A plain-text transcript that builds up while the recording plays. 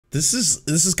This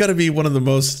has got to be one of the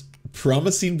most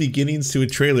promising beginnings to a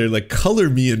trailer. Like, color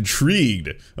me intrigued.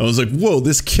 I was like, whoa,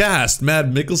 this cast,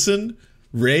 Mad Mikkelsen,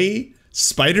 Ray,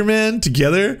 Spider-Man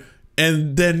together,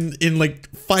 and then in like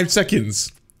 5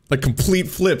 seconds, like complete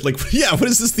flip. Like, yeah, what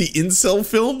is this, the incel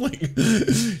film? Like,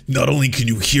 not only can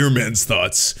you hear men's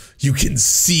thoughts, you can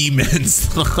see men's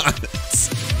thoughts.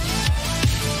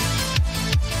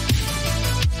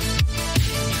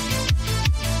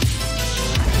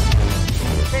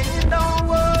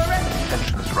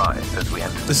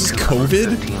 This is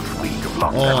COVID?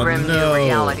 Oh no.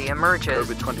 Reality emerges.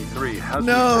 COVID-23 has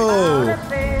no.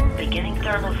 Beginning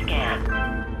thermal scan.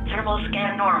 Thermal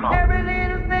scan normal.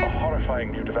 a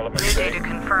horrifying new development. New data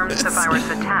confirms the virus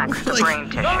attacks the brain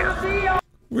tissue.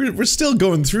 We're still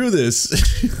going through this.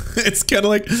 It's kind of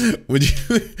like, would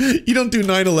you don't do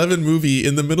 9/11 movie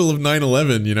in the middle of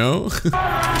 9/11, you know? Hey,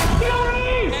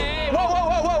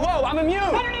 whoa, I'm immune!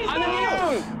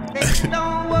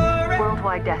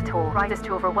 Worldwide death toll rises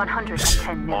to over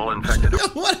 110 million. All infected.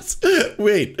 What?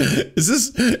 Wait, is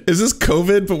this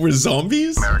COVID but we're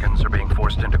zombies? Americans are being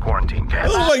forced into quarantine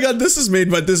camps. Oh my god, this is made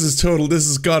by, this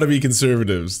has gotta be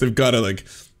conservatives. They've gotta like,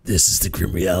 this is the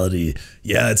grim reality.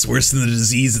 Yeah, it's worse than the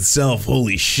disease itself.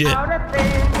 Holy shit. Sarah.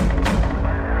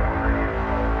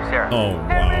 Oh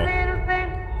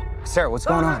wow. Sarah, what's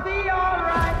going on?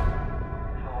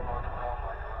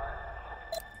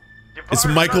 It's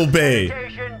Michael Bay.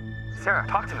 Sarah,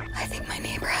 talk to me. I think my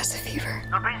neighbor has a fever.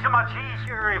 It'll be so much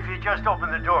easier if you just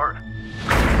open the door.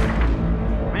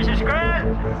 Mrs. Grant,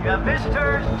 you have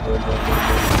visitors.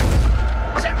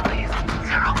 Sarah, please.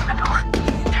 Sarah, open the door.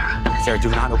 Sarah, do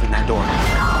not open that door.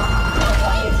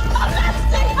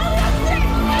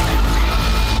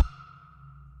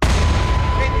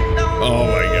 Oh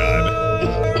my god.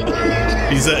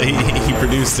 He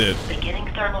produced it. Beginning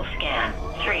thermal scan.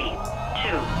 3,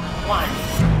 2, 1.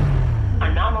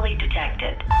 Anomaly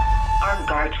detected. Armed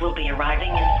guards will be arriving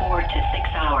in 4 to 6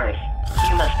 hours.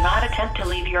 You must not attempt to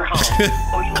leave your home,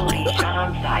 or you will be shot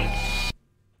on sight.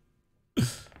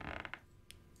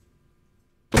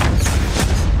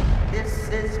 This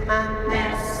is my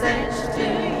message to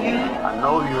you. I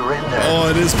know you're in there. Oh,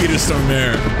 it is Peter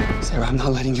Stormare. Sarah, I'm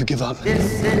not letting you give up.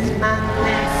 This is my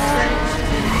message to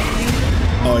you.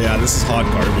 Oh yeah, this is hot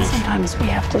garbage. Sometimes we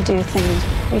have to do things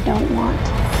we don't want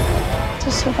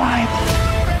to survive.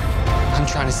 I'm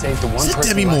trying to save the one it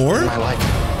person Demi left Moore? in my life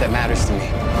that matters to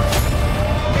me.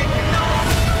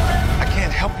 I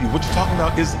can't help you. What you're talking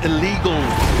about is illegal.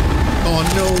 Oh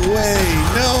no way,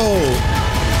 no.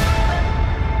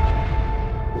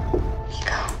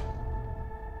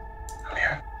 I'm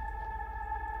here.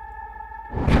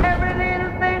 Every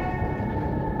little thing's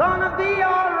gonna be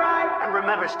alright. And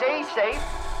remember, stay safe,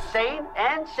 sane,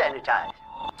 and sanitized.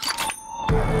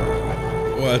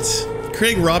 What?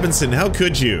 Craig Robinson, how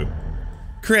could you?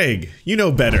 Craig, you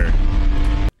know better.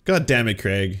 God damn it,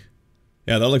 Craig.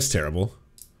 Yeah, that looks terrible.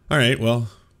 Alright, well,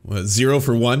 what, 0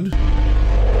 for 1?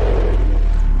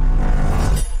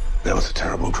 That was a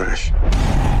terrible crash.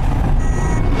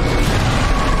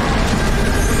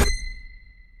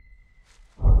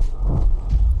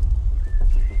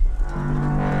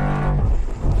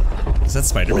 Is that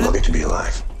Spider-Man? Lucky to be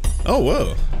alive. Oh,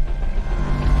 whoa.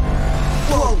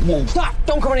 Whoa, stop!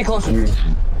 Don't come any closer.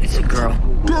 It's a girl.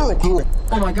 Girl!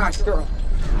 Oh my gosh, girl.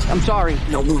 I'm sorry.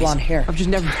 No movies. Blonde hair. I've just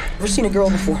never seen a girl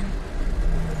before.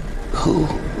 Who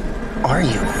are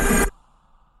you?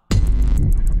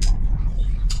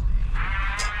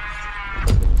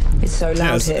 It's so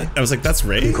loud here. I was like, that's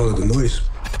Ray? We call it the noise.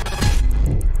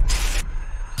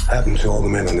 Happens to all the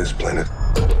men on this planet.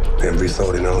 Every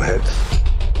thought in our heads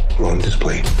are on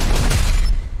display.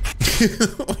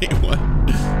 Wait, what?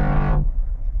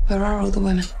 Where are all the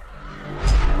women?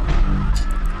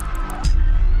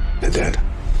 They're dead.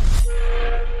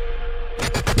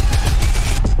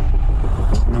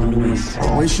 No noise.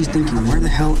 What is she thinking? Where the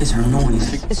hell is her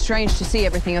noise? It's strange to see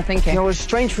everything you're thinking. You know, it's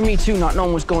strange for me too, not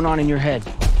knowing what's going on in your head.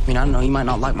 I mean, I don't know, you might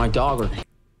not like my dog or...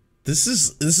 This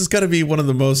has got to be one of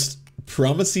the most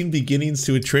promising beginnings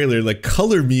to a trailer. Like,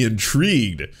 color me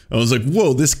intrigued. I was like,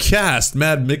 whoa, this cast,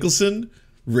 Mad Mikkelsen,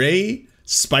 Ray,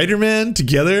 Spider-Man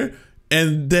together,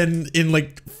 and then in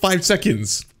like 5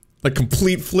 seconds, like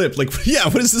complete flip. Like, yeah,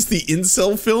 what is this, the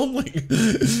incel film? Like,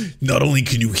 not only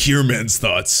can you hear men's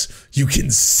thoughts, you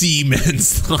can see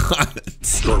men's thoughts.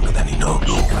 Stronger than he knows.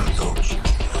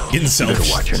 Incel.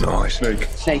 Better watch your noise. Snake.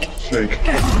 Snake.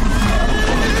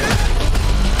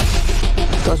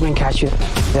 If those men catch you,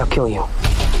 they'll kill you.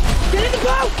 Get in the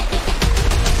boat!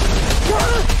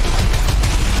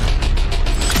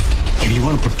 If you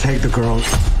want to protect the girls,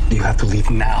 you have to leave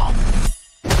now.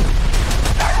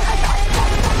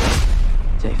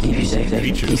 Keep you safe,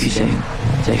 Dave. Keep you safe.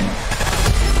 Safe.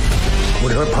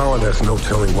 With her power, there's no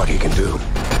telling what he can do.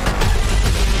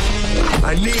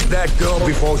 I need that girl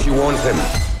before she warns him.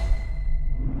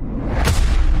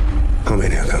 How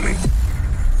many are coming?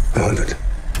 100?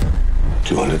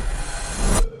 200?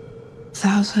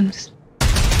 Thousands.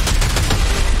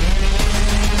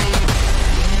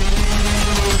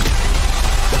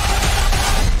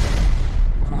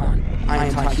 I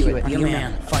am Todd Hewitt. You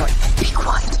man. Fight. Be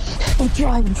quiet. I'm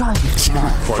driving. Come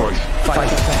on. Fight.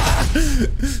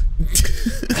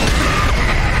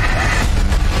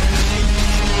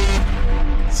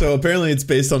 So apparently it's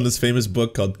based on this famous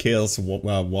book called Chaos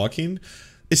Walking.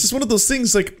 It's just one of those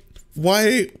things like,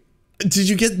 why did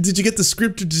you get the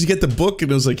script or did you get the book?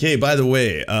 And it was like, hey, by the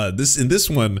way, in this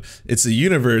one, it's a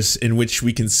universe in which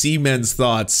we can see men's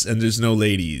thoughts and there's no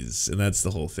ladies, and that's the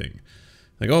whole thing.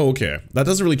 Like, oh, okay. That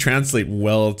doesn't really translate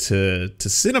well to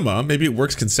cinema. Maybe it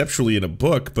works conceptually in a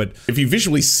book, but if you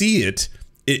visually see it,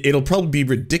 it'll probably be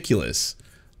ridiculous.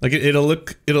 Like it'll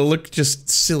look just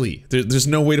silly. There's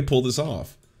no way to pull this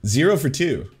off. 0 for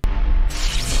 2.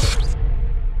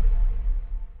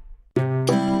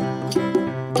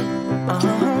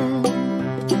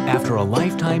 After a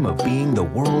lifetime of being the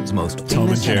world's most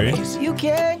famous enemies, You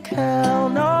can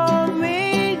count on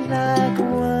me like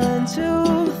 1,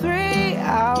 2, 3.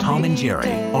 Tom and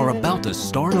Jerry are about to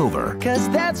start over. Cause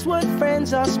that's what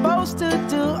friends are supposed to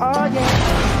do, oh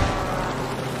yeah.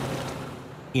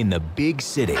 In the big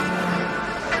city.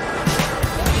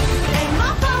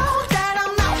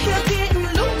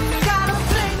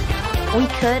 We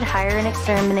could hire an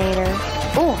exterminator,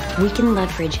 or we can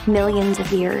leverage millions of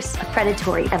years of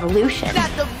predatory evolution.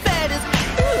 Got the baddest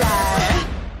lie.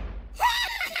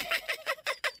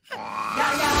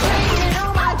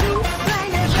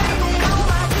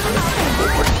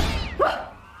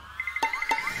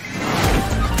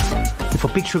 If a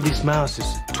picture of this mouse is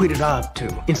tweeted out to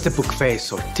Instabook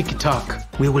Face or TikTok,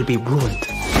 we will be ruined.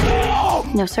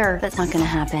 No, sir, that's not gonna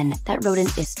happen. That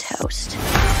rodent is toast.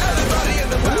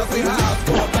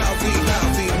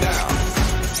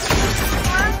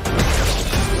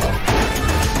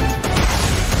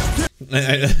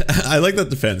 I like that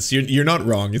defense. You're not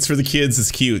wrong. It's for the kids.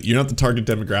 It's cute. You're not the target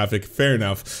demographic. Fair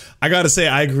enough. I gotta say,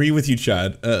 I agree with you,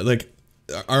 Chad. Like,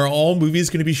 are all movies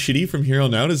going to be shitty from here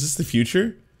on out? Is this the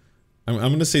future? I'm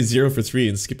gonna say 0 for 3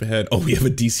 and skip ahead. Oh, we have a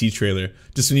DC trailer.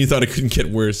 Just when you thought it couldn't get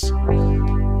worse.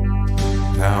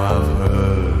 Now I've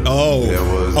heard.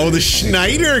 Oh, the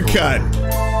Schneider cut.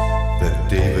 That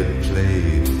David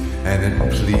played, and it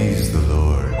pleased the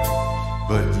Lord.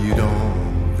 But you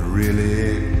don't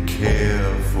really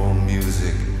care for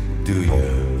music, do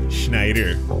you?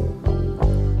 Schneider.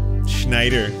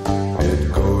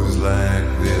 It goes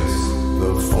like this: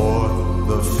 the 4th,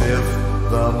 the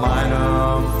 5th, the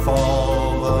minor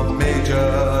fall, the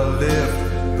major lift,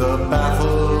 the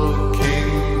baffled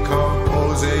king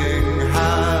composing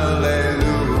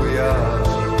hallelujah.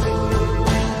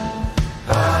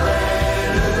 Hallelujah.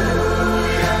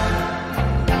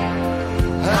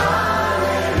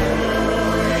 Hallelujah.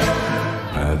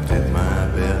 I did my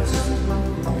best.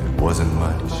 It wasn't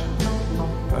much.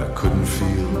 I couldn't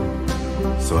feel,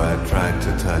 so I tried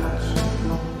to touch.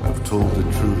 I've told the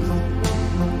truth.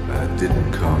 I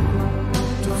didn't come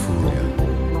to fool you.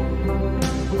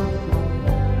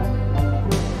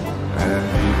 And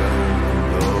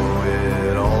even though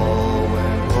it all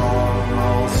went wrong,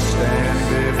 I'll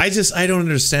stand I don't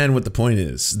understand what the point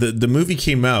is. The movie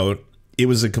came out, it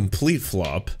was a complete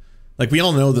flop. Like, we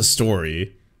all know the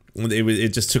story.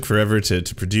 It just took forever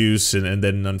to produce, and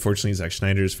then unfortunately Zack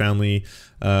Snyder's family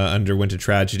underwent a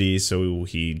tragedy, so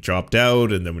he dropped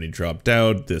out, and then when he dropped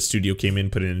out, the studio came in,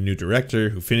 put in a new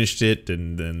director who finished it,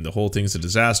 and then the whole thing's a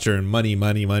disaster, and money.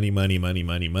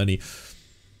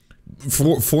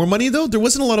 For money though, there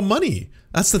wasn't a lot of money.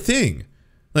 That's the thing.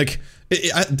 Like,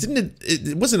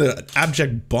 it wasn't an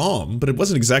abject bomb, but it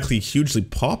wasn't exactly hugely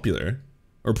popular,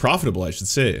 or profitable, I should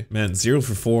say. Man, 0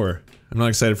 for 4. I'm not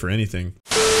excited for anything.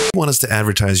 If you want us to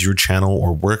advertise your channel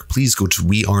or work, please go to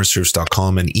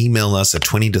weareserfs.com and email us a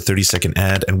 20 to 30 second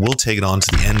ad, and we'll take it on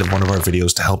to the end of one of our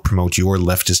videos to help promote your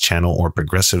leftist channel or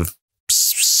progressive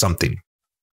something.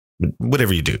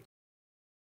 Whatever you do.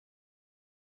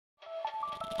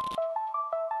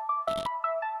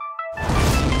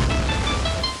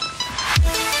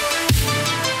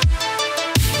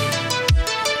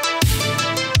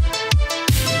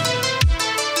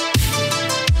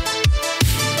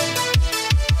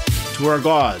 To our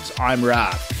gods, I'm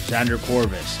Raph, Xander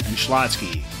Corvus, and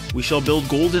Schlatsky. We shall build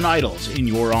golden idols in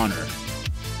your honor.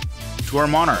 To our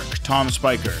monarch, Tom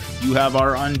Spiker, you have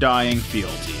our undying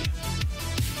fealty.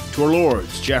 To our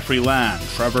lords, Jeffrey Lamb,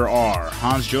 Trevor R.,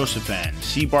 Hans Josephine,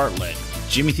 C. Bartlett,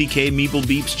 Jimothy K. Meeple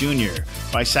Beeps Jr.,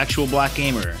 Bisexual Black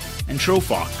Gamer, and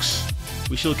Trofox,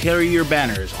 we shall carry your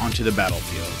banners onto the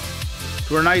battlefield.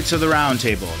 To our Knights of the Round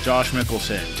Table, Josh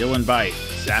Mickelson, Dylan Byte,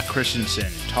 Zach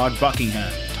Christensen, Todd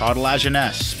Buckingham, Todd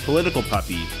Lajeunesse, Political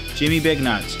Puppy, Jimmy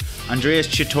Bignuts, Andreas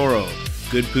Chitoro,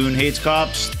 Good Poon Hates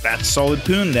Cops, that's Solid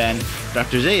Poon then,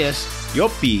 Dr. Zayas,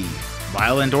 Yoppie,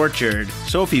 Violent Orchard,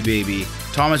 Sophie Baby,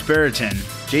 Thomas Barrington,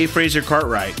 J. Fraser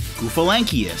Cartwright,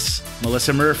 Goofalankius,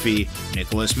 Melissa Murphy,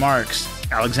 Nicholas Marks,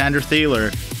 Alexander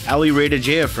Thaler, Ali Rada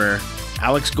Jafer,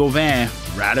 Alex Gauvin,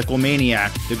 Radical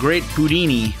Maniac, The Great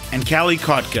Houdini, and Callie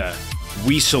Kotka.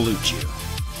 We salute you.